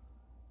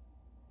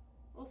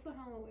 Also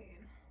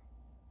Halloween.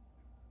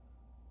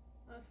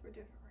 That's for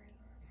different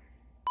reasons.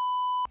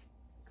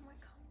 Look at my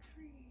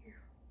country.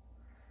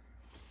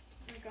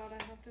 Oh my god, I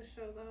have to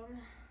show them.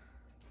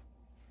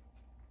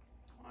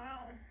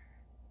 Wow.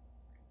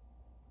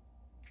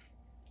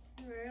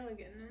 You're really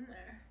getting in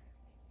there.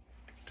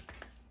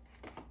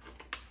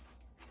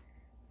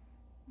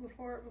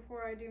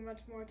 Before I do much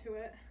more to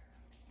it.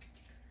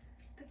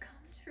 The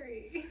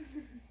country.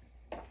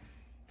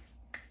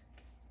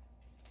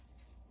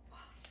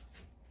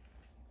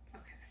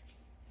 Okay.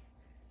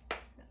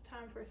 Now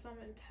time for some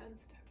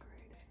intense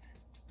decorating.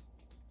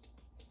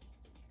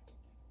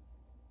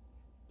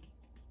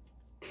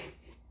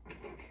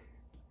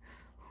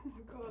 Oh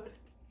my god.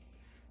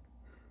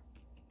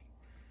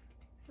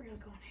 We're really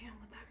going ham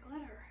with that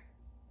glitter.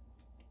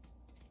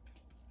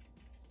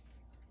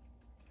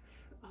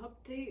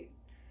 Update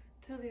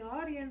to the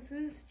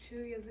audiences,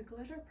 Chuuya's a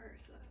glitter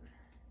person.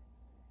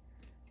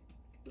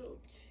 Little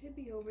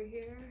Chibi over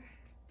here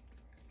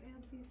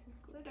fancies his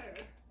glitter.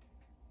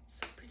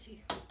 So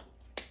pretty.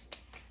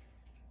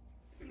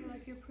 You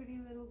like your pretty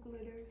little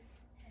glitters?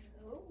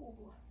 Hello.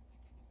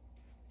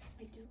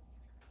 I do.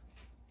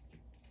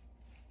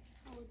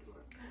 How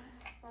adorable.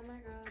 Oh my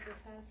god,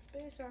 this has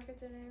space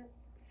rockets in it.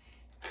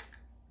 Oh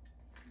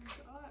my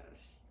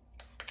gosh.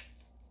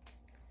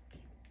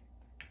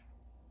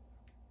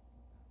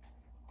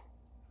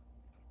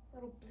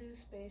 Little blue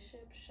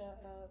spaceship,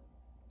 shut up.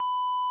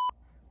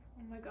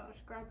 Oh my gosh,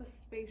 grab a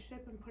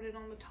spaceship and put it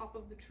on the top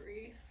of the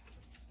tree.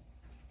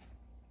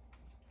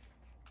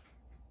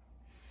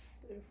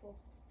 Beautiful.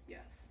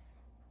 Yes.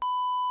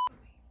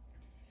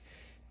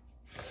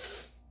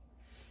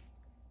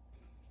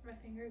 My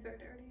fingers are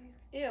dirty.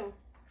 Ew.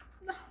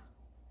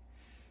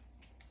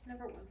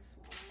 Never was a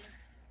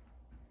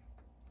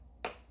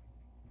swaller.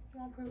 You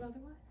want to prove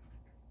otherwise?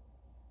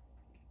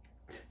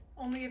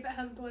 Only if it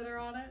has glitter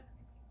on it.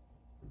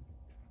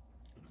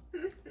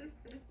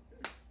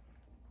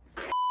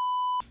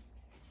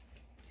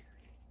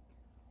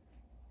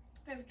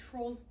 I have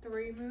Trolls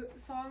 3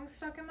 songs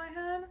stuck in my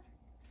head,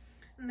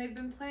 and they've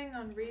been playing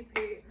on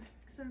repeat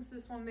since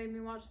this one made me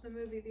watch the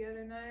movie the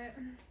other night.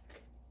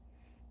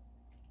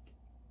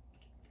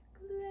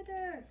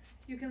 Glitter!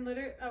 You can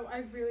literally, oh,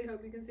 I really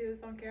hope you can see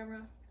this on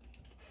camera.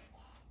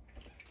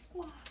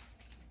 Wow.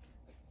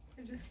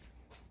 They're just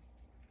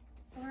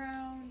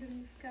around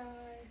in the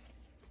sky.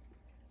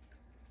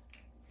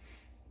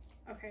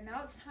 Okay,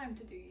 now it's time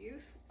to do you,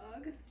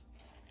 Slug.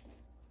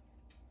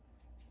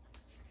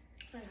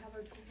 I have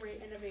a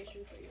great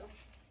innovation for you.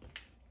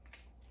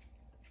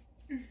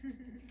 Do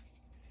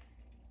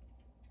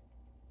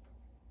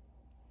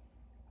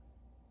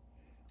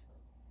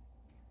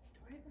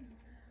I even want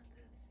to have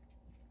this?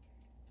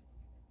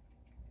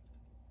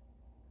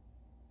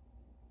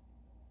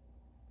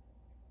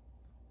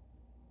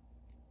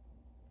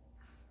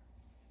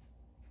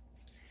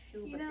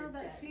 You know,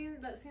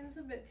 that seems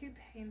a bit too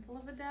painful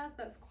of a death.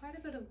 That's quite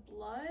a bit of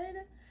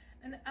blood.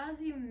 And as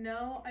you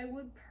know, I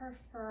would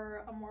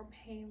prefer a more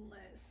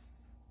painless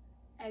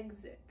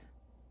exit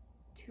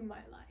to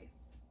my life.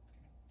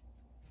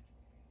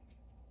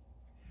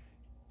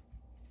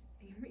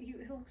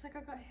 It looks like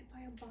I got hit by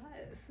a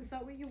bus. Is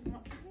that what you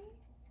want from me?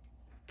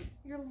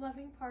 Your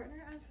loving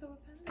partner? I'm so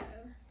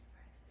offended.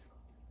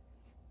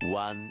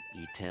 One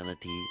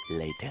eternity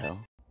later.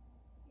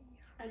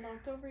 I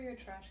knocked over your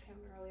trash can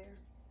earlier.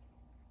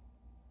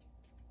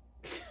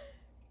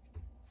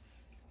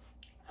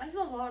 That's a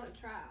lot of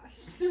trash.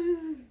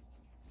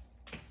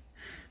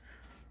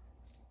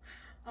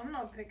 I'm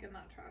not picking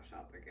that trash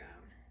up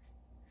again.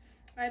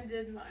 I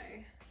did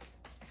my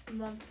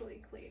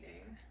monthly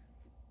cleaning.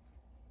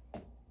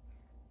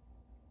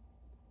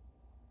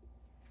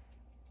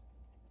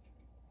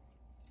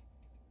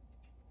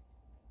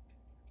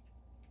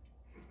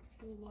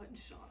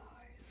 Bloodshot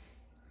eyes.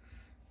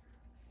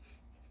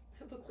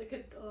 I look like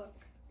a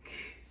duck.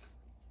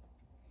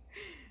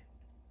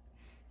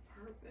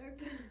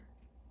 Perfect.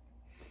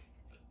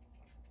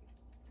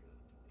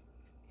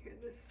 Here,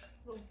 this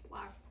little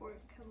black port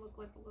can look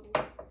like a little,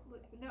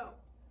 no,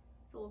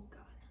 it's a little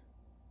gun.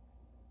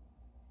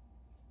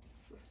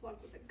 It's a slug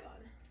with a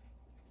gun.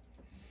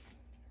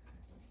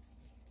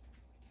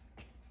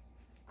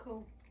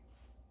 Cool.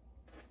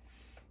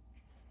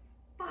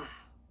 Bah!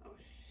 Oh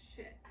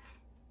shit.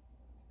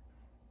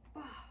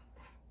 Bah!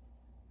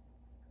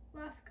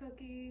 Last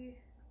cookie.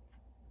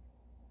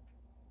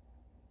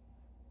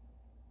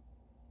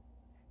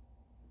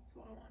 That's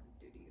what I want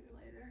to do to you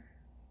later.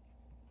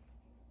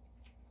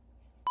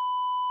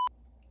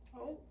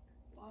 Oh,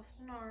 lost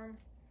an arm.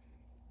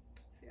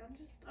 See,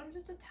 I'm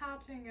just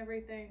attaching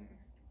everything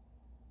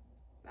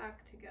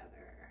back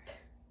together.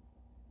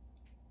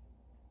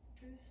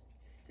 Just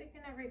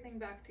sticking everything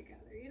back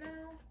together, you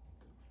know?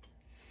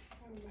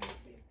 That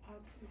reminds me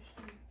of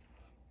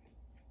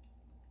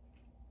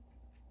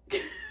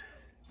Atsushi.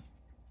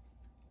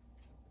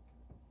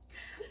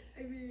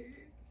 I mean,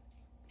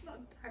 not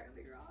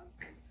entirely wrong.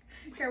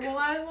 Here, we'll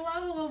add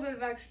a little bit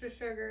of extra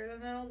sugar,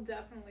 and then it'll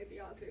definitely be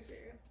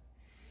Atsushi.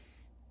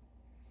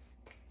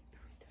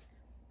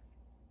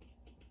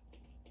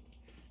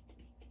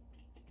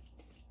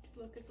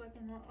 Look, it's like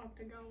when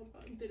Octagon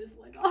bit his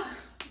leg off.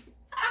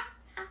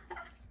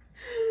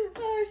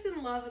 Oh, I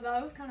shouldn't laugh at that.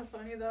 That was kind of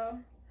funny, though.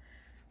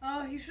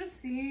 Oh, you should have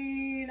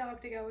seen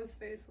Octagawa's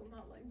face when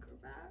that leg grew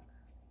back.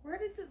 Where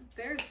did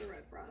there's the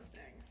red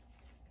frosting.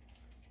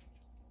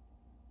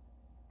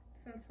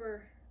 Since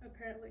we're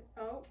apparently,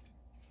 oh.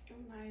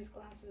 Nice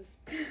glasses.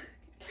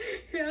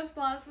 He has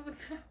glasses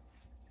now.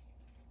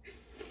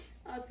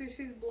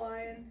 Atsushi's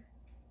blind.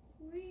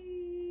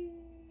 Whee!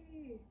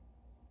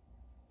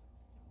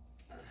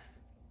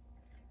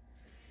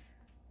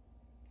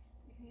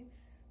 He needs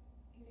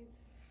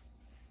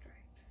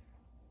stripes,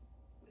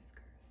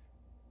 whiskers,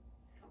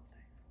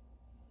 something.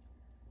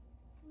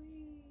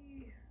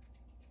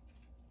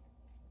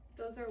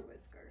 those are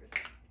whiskers.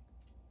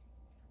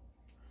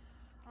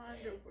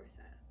 100%.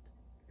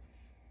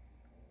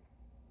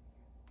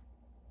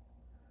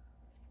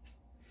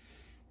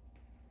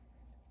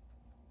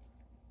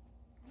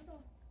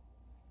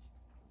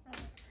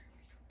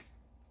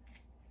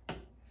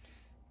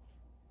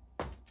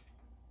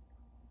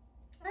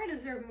 I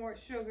deserve more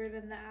sugar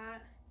than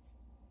that.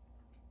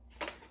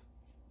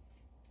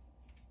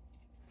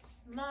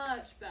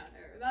 Much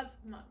better. That's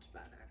much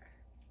better.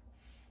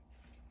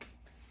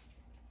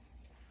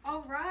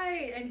 All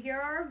right, and here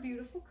are our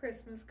beautiful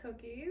Christmas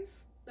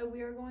cookies that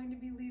we are going to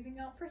be leaving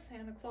out for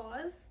Santa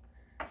Claus.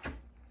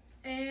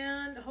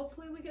 And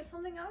hopefully we get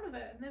something out of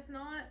it. And if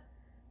not,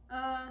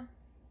 I'll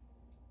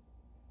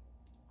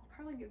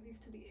probably give these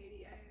to the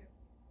ADA.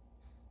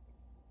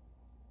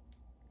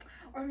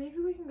 Or maybe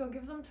we can go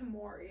give them to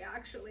Maury,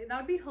 actually.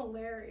 That'd be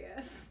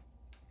hilarious.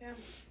 Yeah.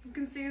 You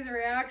can see his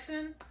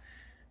reaction.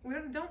 We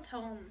don't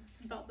tell him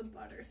about the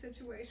butter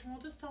situation.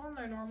 We'll just tell him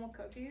they're normal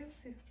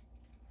cookies.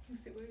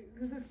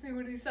 Let's see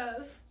what he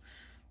says.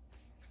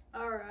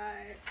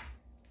 Alright.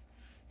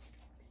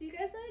 See you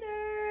guys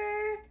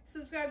later.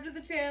 Subscribe to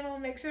the channel.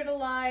 Make sure to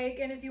like.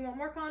 And if you want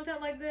more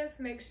content like this,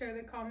 make sure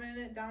to comment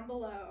it down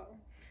below.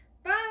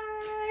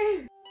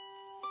 Bye!